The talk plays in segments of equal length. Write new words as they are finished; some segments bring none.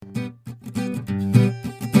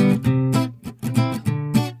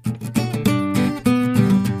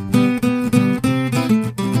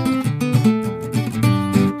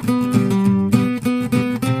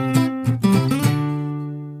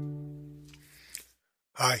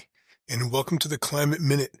Hi, and welcome to the Climate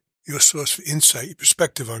Minute, your source for insight and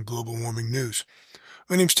perspective on global warming news.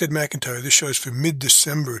 My name is Ted McIntyre. This show is for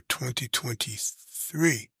mid-December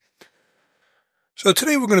 2023. So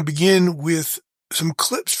today we're going to begin with some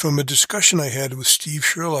clips from a discussion I had with Steve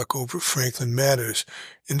Sherlock over at Franklin Matters,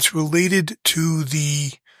 and it's related to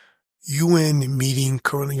the UN meeting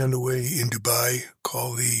currently underway in Dubai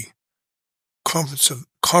called the Conference of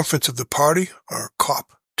the Party, or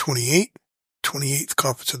COP28. 28th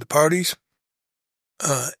Conference of the Parties.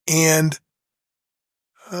 And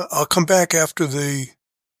I'll come back after the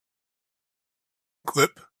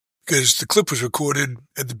clip, because the clip was recorded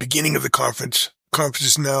at the beginning of the conference. The conference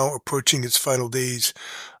is now approaching its final days.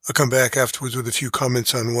 I'll come back afterwards with a few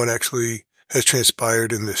comments on what actually has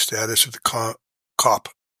transpired in the status of the COP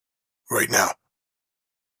right now.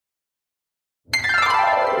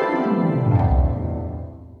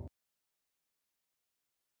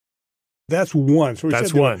 That's one. So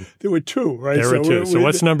That's one. There were two, right? There were two. So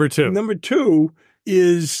what's number two? Number two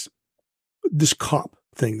is this COP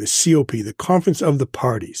thing, the COP, the Conference of the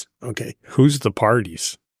Parties. Okay. Who's the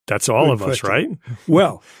parties? That's all Good of question. us, right?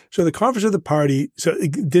 Well, so the Conference of the Party, so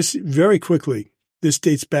this very quickly, this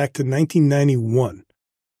dates back to 1991.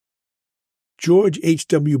 George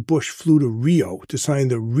H.W. Bush flew to Rio to sign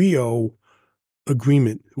the Rio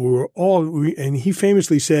Agreement. And he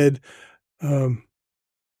famously said,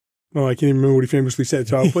 I can't even remember what he famously said,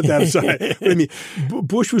 so I'll put that aside. But I mean,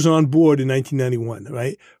 Bush was on board in 1991,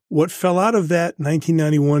 right? What fell out of that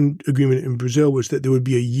 1991 agreement in Brazil was that there would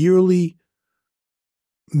be a yearly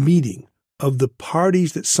meeting of the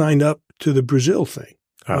parties that signed up to the Brazil thing,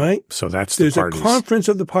 right? So that's There's the parties. a conference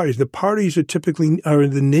of the parties. The parties are typically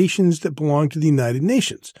the nations that belong to the United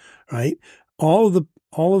Nations, right? All of the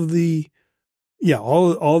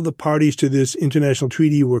parties to this international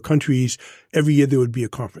treaty were countries. Every year there would be a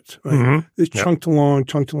conference, right? Mm-hmm. It's chunked along.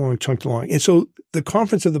 And so the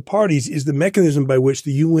Conference of the Parties is the mechanism by which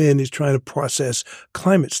the UN is trying to process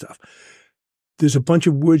climate stuff. There's a bunch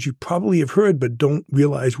of words you probably have heard but don't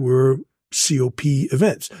realize were COP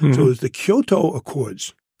events. Mm-hmm. So it's the Kyoto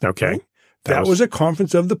Accords. Okay. Right? That was a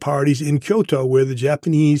conference of the parties in Kyoto where the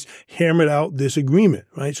Japanese hammered out this agreement,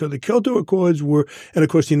 right? So the Kyoto Accords were, and of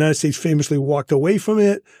course the United States famously walked away from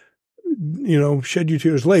it, shed your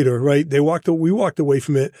tears later, right? We walked away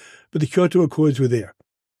from it, but the Kyoto Accords were there.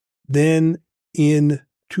 Then in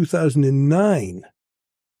 2009,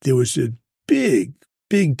 there was a big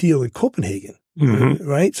deal in Copenhagen,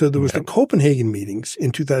 right? So there was the Copenhagen meetings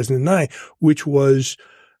in 2009, which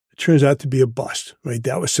turns out to be a bust, right?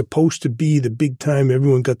 That was supposed to be the big time.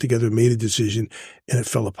 Everyone got together, made a decision, and it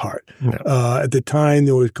fell apart. Yeah. At the time,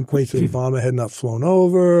 there were complaints that Obama had not flown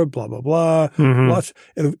over, blah, blah, blah. Lots.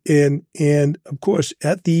 And of course,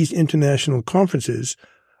 at these international conferences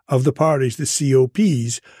of the parties, the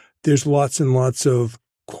COPs, there's lots and lots of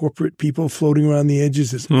corporate people floating around the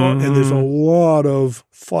edges. And there's a lot of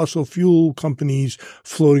fossil fuel companies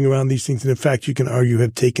floating around these things. And in fact, you can argue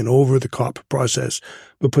have taken over the COP process,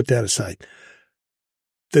 but put that aside.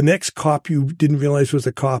 The next COP you didn't realize was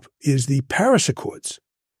a COP is the Paris Accords.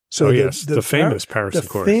 So the famous Paris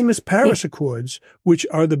Accords. The famous Paris Accords, which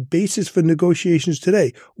are the basis for negotiations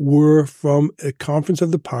today, were from a conference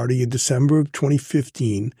of the party in December of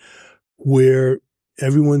 2015, where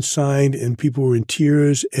everyone signed and people were in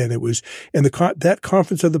tears, and that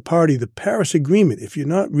conference of the party, the Paris Agreement, if you're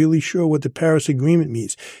not really sure what the Paris Agreement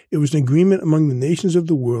means, it was an agreement among the nations of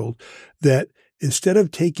the world that instead of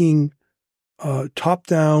taking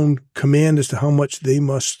top-down command as to how much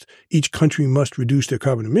each country must reduce their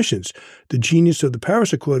carbon emissions, the genius of the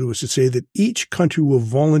Paris Accord was to say that each country will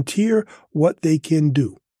volunteer what they can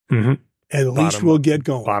do. And at least we'll get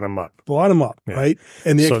going. Bottom up, yeah. Right?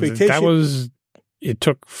 And the expectation it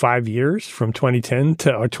took 5 years from 2010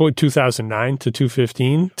 to 2009 to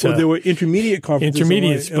 2015. Well, there were intermediate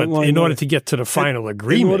conferences. But in order to get to the final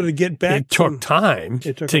agreement, in order to get back, it took time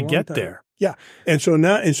to get there. Yeah, and so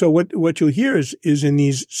what you'll hear is in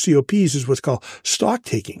these COPs is what's called stock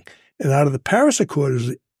taking, and out of the Paris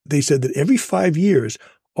Accords, they said that every 5 years,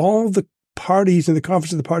 all the parties in the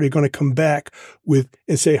Conference of the Party are going to come back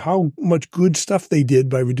and say how much good stuff they did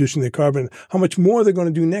by reducing their carbon, how much more they're going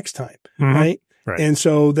to do next time, right? Right. And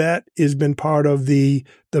so that has been part of the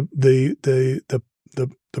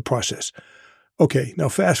process. Okay, now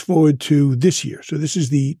fast forward to this year. So this is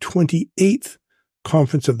the 28th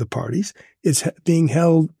Conference of the Parties. It's being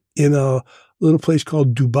held in a little place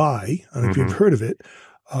called Dubai. I don't know if you've heard of it.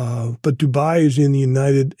 But Dubai is in the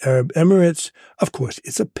United Arab Emirates. Of course,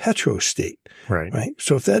 it's a petro state. Right.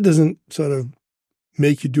 So if that doesn't sort of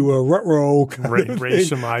make you do a rut-row kind of Raise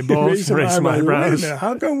thing. some eyeballs, raise some Wait a eyebrows. minute,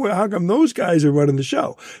 how come those guys are running the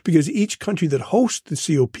show? Because each country that hosts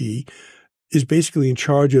the COP is basically in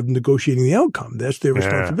charge of negotiating the outcome. That's their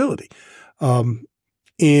responsibility.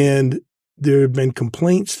 And there have been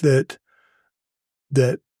complaints that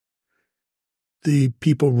the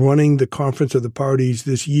people running the Conference of the Parties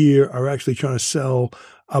this year are actually trying to sell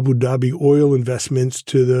Abu Dhabi oil investments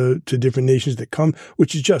to different nations that come,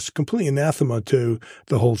 which is just completely anathema to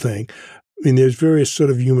the whole thing. I mean, there's various sort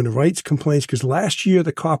of human rights complaints because last year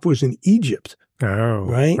the COP was in Egypt,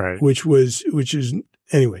 right? Which is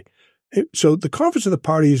anyway. So the Conference of the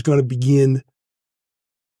Party is going to begin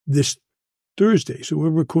this Thursday. So we're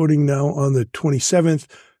recording now on the 27th.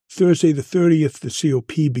 Thursday the 30th, the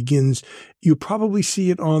COP begins. You probably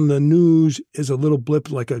see it on the news as a little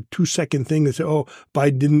blip, like a 2-second thing that says, "Oh,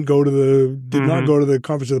 Biden did not go to the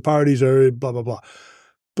Conference of the Parties," or blah blah blah.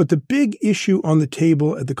 But the big issue on the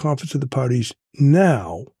table at the Conference of the Parties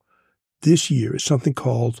now, this year, is something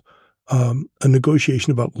called a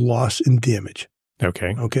negotiation about loss and damage.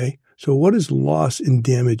 Okay. So what does loss and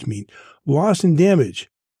damage mean? Loss and damage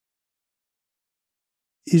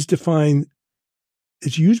is defined.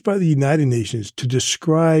 It's used by the United Nations to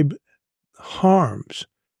describe harms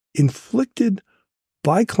inflicted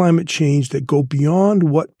by climate change that go beyond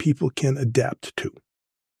what people can adapt to.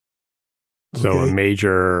 Okay? So a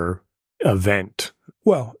major event.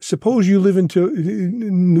 Well, suppose you live in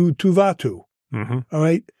Tuvalu, all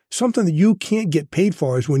right? Something that you can't get paid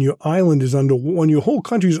for is when your island is when your whole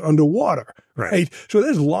country is underwater, right? So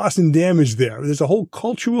there's loss and damage there. There's a whole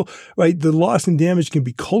cultural, right? The loss and damage can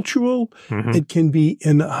be cultural. It can be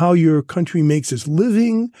in how your country makes its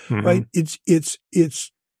living, right?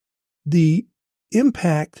 It's the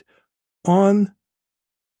impact on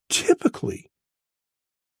typically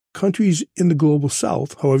countries in the global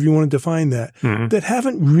south, however you want to define that, that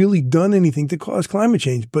haven't really done anything to cause climate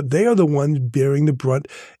change, but they are the ones bearing the brunt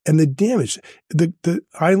and the damage. The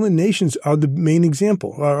island nations are the main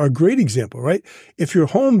example, are a great example, right? If your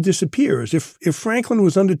home disappears, if Franklin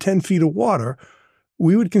was under 10 feet of water,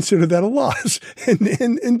 we would consider that a loss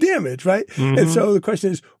and damage, right? And so the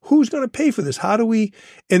question is, who's going to pay for this? How do we,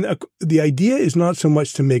 and the idea is not so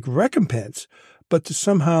much to make recompense, but to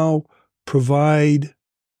somehow provide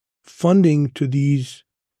funding to these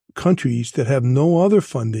countries that have no other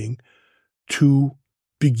funding to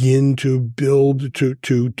begin to build, to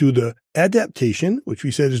do the adaptation, which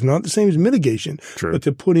we said is not the same as mitigation, but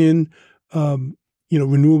to put in,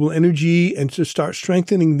 renewable energy and to start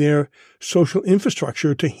strengthening their social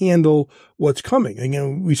infrastructure to handle what's coming.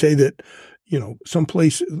 Again, we say that,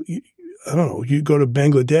 someplace, I don't know, you go to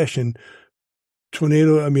Bangladesh and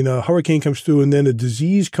a hurricane comes through and then a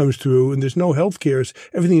disease comes through and there's no health care.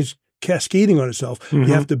 Everything is cascading on itself. You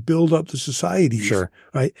have to build up the societies,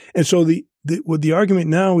 right? And so what the argument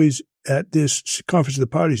now is at this Conference of the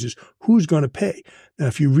Parties is who's going to pay? Now,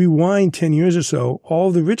 if you rewind 10 years or so, all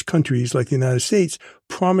the rich countries like the United States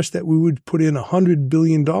promised that we would put in $100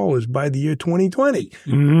 billion by the year 2020.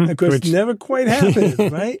 Of course, it never quite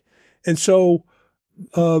happened, right? And so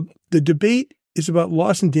the debate is about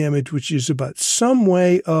loss and damage, which is about some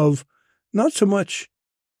way of not so much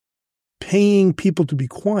paying people to be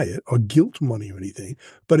quiet or guilt money or anything,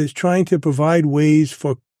 but it's trying to provide ways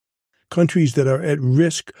for countries that are at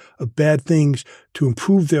risk of bad things to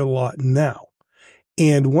improve their lot now.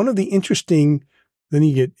 And one of the interesting, then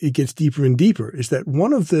it gets deeper and deeper, is that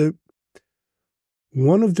one of the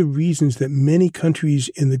reasons that many countries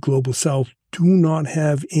in the global south do not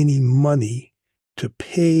have any money to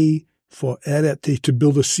pay for adaptation, to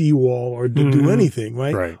build a seawall or to do anything,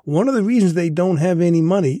 right? One of the reasons they don't have any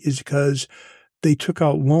money is because they took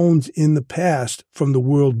out loans in the past from the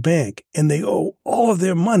World Bank and they owe all of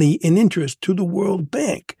their money in interest to the World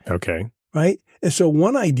Bank. Okay. Right? And so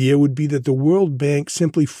one idea would be that the World Bank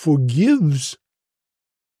simply forgives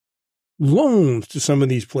loans to some of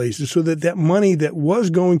these places so that money that was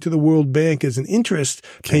going to the World Bank as an interest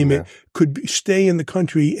payment could stay in the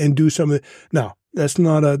country and do some of it. Now, that's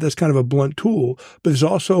kind of a blunt tool, but there's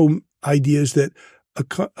also ideas that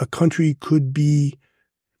a country could be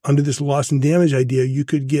under this loss and damage idea. You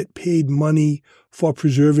could get paid money for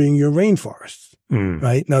preserving your rainforests,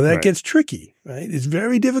 right? Now that gets tricky, right? It's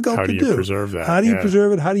very difficult to do. How do you preserve that? How do you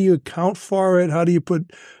preserve it? How do you account for it? How do you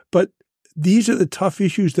but these are the tough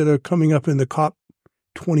issues that are coming up in the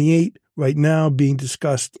COP28 right now being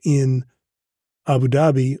discussed in Abu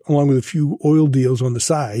Dhabi, along with a few oil deals on the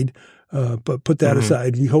side. But put that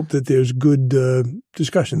aside, we hope that there's good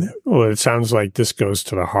discussion there. Well, it sounds like this goes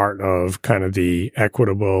to the heart of kind of the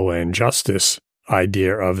equitable and justice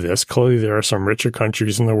idea of this. Clearly, there are some richer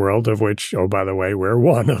countries in the world, of which, oh, by the way, we're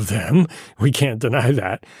one of them. We can't deny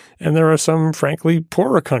that. And there are some, frankly,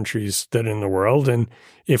 poorer countries that in the world. And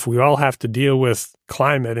if we all have to deal with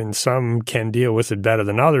climate and some can deal with it better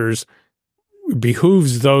than others, it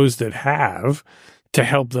behooves those that have to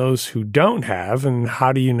help those who don't have. And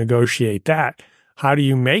how do you negotiate that? How do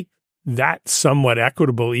you make that somewhat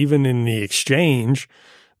equitable, even in the exchange?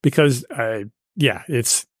 Because,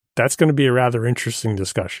 that's going to be a rather interesting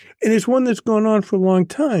discussion. And it's one that's gone on for a long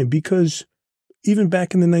time, because even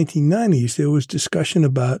back in the 1990s, there was discussion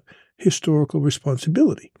about historical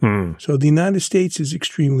responsibility. So the United States is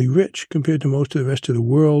extremely rich compared to most of the rest of the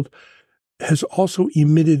world, has also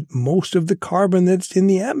emitted most of the carbon that's in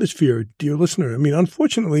the atmosphere, dear listener. I mean,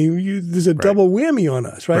 unfortunately, there's a double whammy on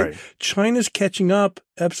us, right? China's catching up.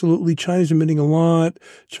 Absolutely. China's emitting a lot.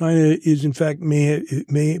 China is, in fact, may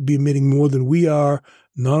be emitting more than we are,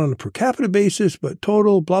 not on a per capita basis, but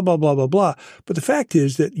total, blah, blah, blah, blah, blah. But the fact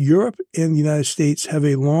is that Europe and the United States have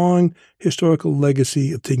a long historical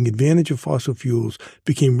legacy of taking advantage of fossil fuels,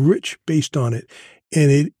 became rich based on it.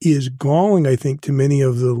 And it is galling, I think, to many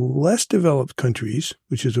of the less developed countries,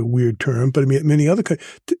 which is a weird term, but I mean, many other countries,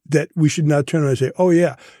 that we should now turn around and say, oh,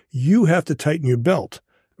 yeah, you have to tighten your belt,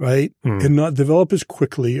 right? And not develop as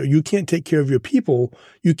quickly, or you can't take care of your people.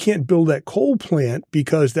 You can't build that coal plant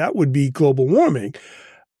because that would be global warming,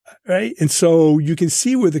 right? And so you can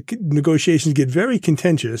see where the negotiations get very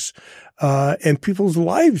contentious, and people's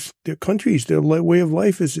lives, their countries, their way of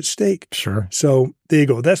life is at stake. Sure. So there you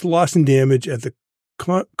go. That's loss and damage at the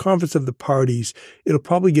conference of the parties. It'll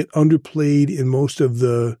probably get underplayed in most of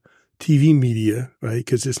the TV media, right?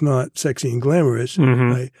 Because it's not sexy and glamorous,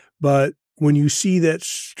 right? But when you see that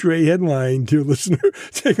stray headline, dear listener,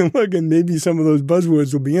 take a look, and maybe some of those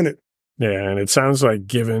buzzwords will be in it. Yeah, and it sounds like,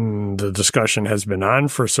 given the discussion has been on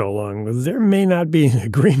for so long, there may not be an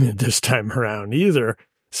agreement this time around either,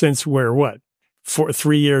 since we're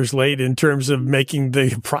 3 years late in terms of making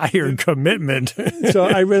the prior commitment. So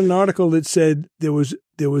I read an article that said there was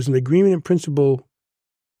an agreement in principle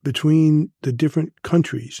between the different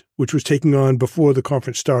countries, which was taking on before the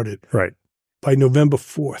conference started. Right. By November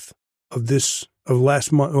 4th this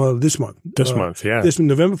month. This month, yeah. This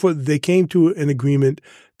November 4th, they came to an agreement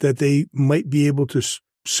that they might be able to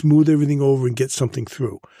smooth everything over and get something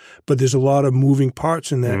through. But there's a lot of moving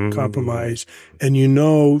parts in that compromise. And you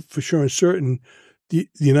know for sure and certain the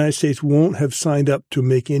United States won't have signed up to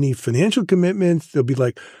make any financial commitments. They'll be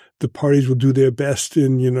like, the parties will do their best,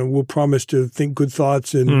 and, we'll promise to think good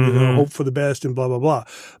thoughts and hope for the best and blah, blah, blah.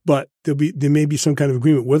 But there may be some kind of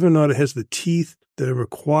agreement. Whether or not it has the teeth that are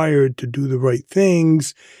required to do the right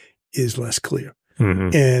things is less clear.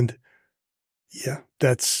 And yeah,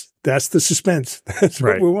 that's the suspense. That's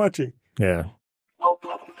what we're watching. Yeah.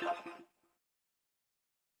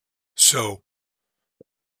 So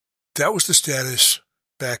that was the status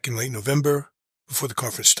back in late November before the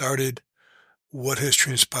conference started. What has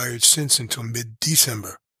transpired since until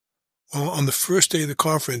mid-December? Well, on the first day of the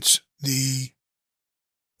conference, the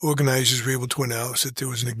organizers were able to announce that there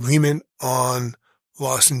was an agreement on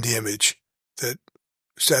loss and damage that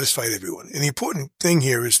satisfied everyone. And the important thing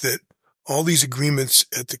here is that all these agreements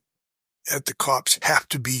at the COPs have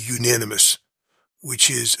to be unanimous, which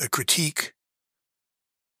is a critique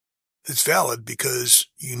that's valid, because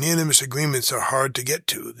unanimous agreements are hard to get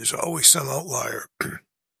to. There's always some outlier.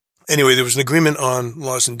 Anyway, there was an agreement on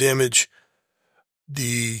loss and damage.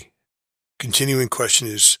 The continuing question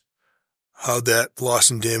is how that loss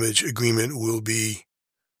and damage agreement will be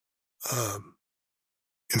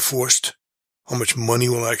enforced, how much money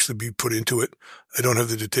will actually be put into it. I don't have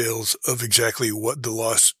the details of exactly what the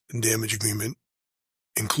loss and damage agreement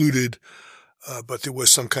included, but there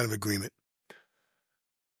was some kind of agreement.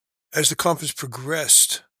 As the conference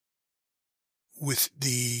progressed with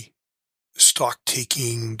the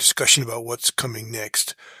stock-taking discussion about what's coming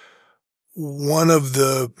next, one of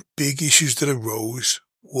the big issues that arose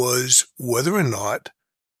was whether or not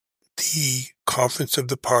the conference of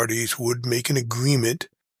the parties would make an agreement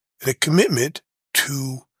and a commitment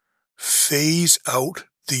to phase out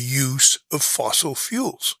the use of fossil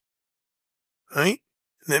fuels, right?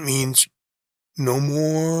 And that means no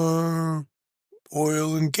more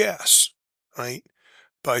oil and gas, right?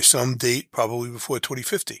 By some date, probably before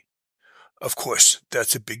 2050. Of course,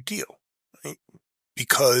 that's a big deal, right?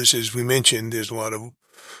 Because, as we mentioned, there's a lot of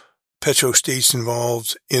petrostates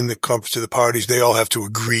involved in the conference of the parties. They all have to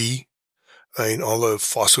agree, right? All the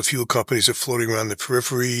fossil fuel companies are floating around the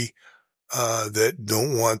periphery that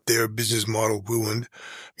don't want their business model ruined.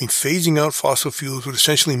 I mean, phasing out fossil fuels would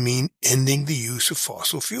essentially mean ending the use of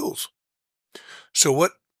fossil fuels. So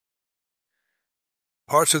what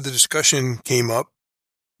parts of the discussion came up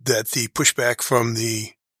that the pushback from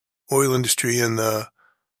the oil industry and the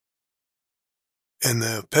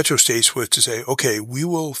petrostates was to say, okay, we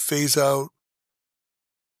will phase out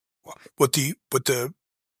what the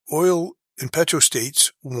oil and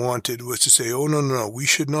petrostates wanted was to say, oh, no, we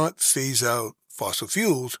should not phase out fossil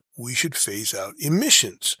fuels. We should phase out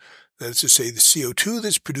emissions. That is to say, the CO2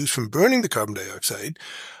 that's produced from burning the carbon dioxide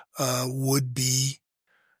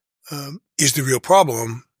is the real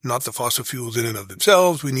problem, not the fossil fuels in and of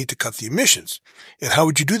themselves. We need to cut the emissions. And how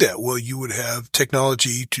would you do that? Well, you would have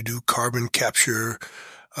technology to do carbon capture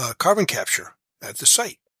at the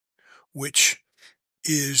site, which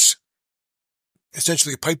is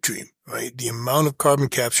essentially a pipe dream, right? The amount of carbon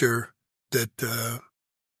capture that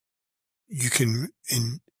you can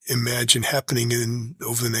imagine happening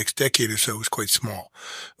over the next decade or so is quite small.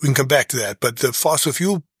 We can come back to that. But the fossil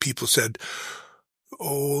fuel people said,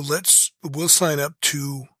 we'll sign up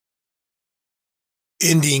to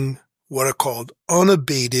ending what are called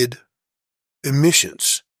unabated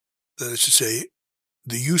emissions. That is to say,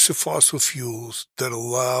 the use of fossil fuels that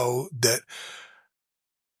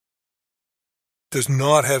does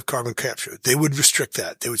not have carbon capture. They would restrict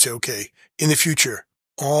that. They would say, okay, in the future,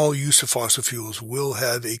 all use of fossil fuels will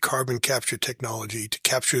have a carbon capture technology to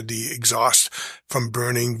capture the exhaust from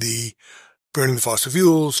burning the fossil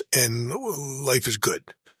fuels, and life is good.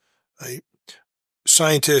 Right?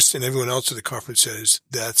 Scientists and everyone else at the conference says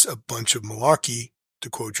that's a bunch of malarkey, to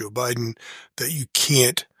quote Joe Biden, that you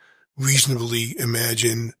can't reasonably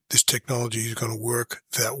imagine this technology is going to work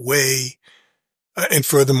that way. And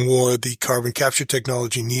furthermore, the carbon capture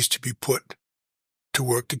technology needs to be put to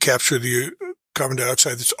work to capture the carbon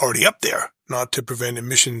dioxide that's already up there, not to prevent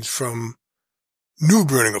emissions from new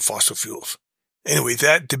burning of fossil fuels. Anyway,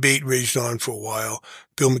 that debate raged on for a while.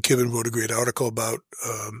 Bill McKibben wrote a great article about,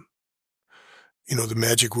 the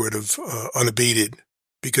magic word of unabated,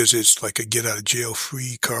 because it's like a get out of jail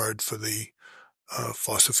free card for the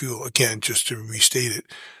fossil fuel. Again, just to restate it,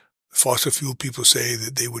 fossil fuel people say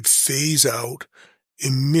that they would phase out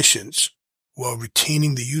emissions while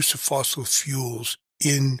retaining the use of fossil fuels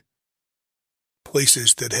in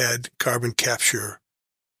places that had carbon capture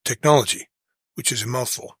technology, which is a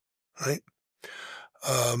mouthful, right?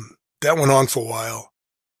 That went on for a while.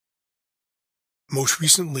 Most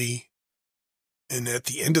recently, and at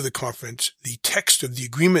the end of the conference, the text of the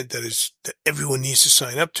agreement that everyone needs to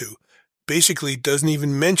sign up to basically doesn't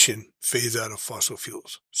even mention phase out of fossil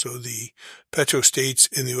fuels. So the petrostates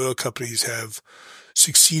and the oil companies have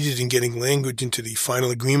succeeded in getting language into the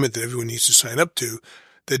final agreement that everyone needs to sign up to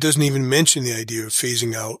that doesn't even mention the idea of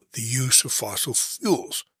phasing out the use of fossil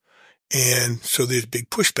fuels. And so there's big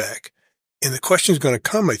pushback. And the question is going to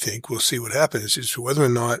come, I think, we'll see what happens, is whether or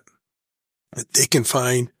not they can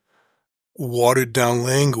find watered down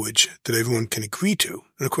language that everyone can agree to.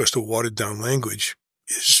 And of course, the watered down language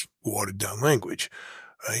is watered down language,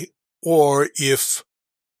 right? Or if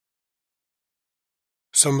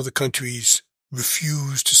some of the countries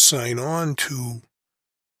refuse to sign on to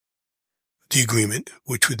the agreement,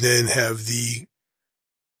 which would then have the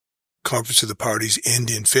conference of the parties end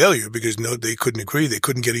in failure because they couldn't agree. They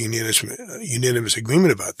couldn't get a unanimous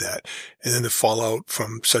agreement about that. And then the fallout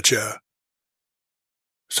from such a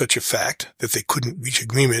fact that they couldn't reach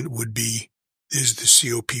agreement would be, is the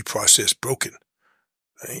COP process broken?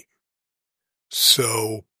 Right?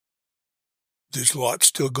 So there's lots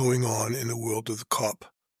still going on in the world of the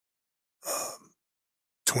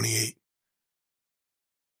COP28.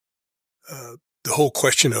 The whole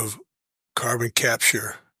question of carbon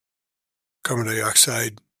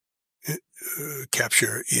dioxide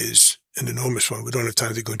capture is an enormous one. We don't have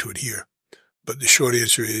time to go into it here. But the short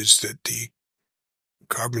answer is that the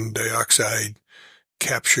carbon dioxide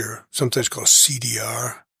capture, sometimes called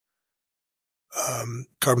CDR,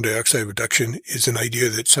 carbon dioxide reduction, is an idea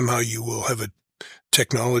that somehow you will have a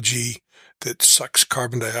technology that sucks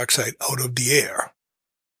carbon dioxide out of the air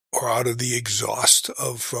or out of the exhaust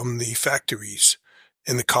from the factories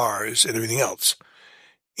and the cars and everything else.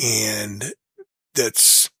 And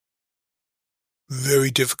that's very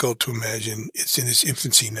difficult to imagine. It's in its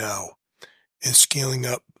infancy now. And scaling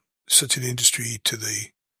up such an industry to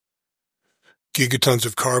the gigatons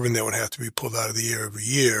of carbon that would have to be pulled out of the air every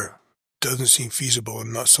year doesn't seem feasible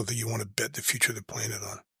and not something you want to bet the future of the planet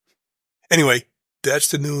on. Anyway, that's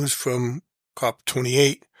the news from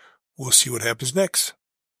COP28. We'll see what happens next.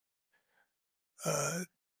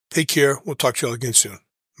 Take care. We'll talk to you all again soon.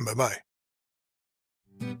 Bye-bye.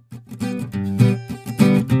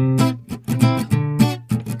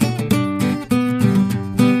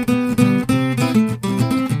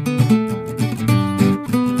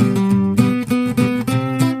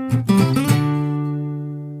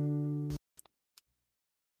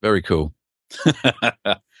 Very cool.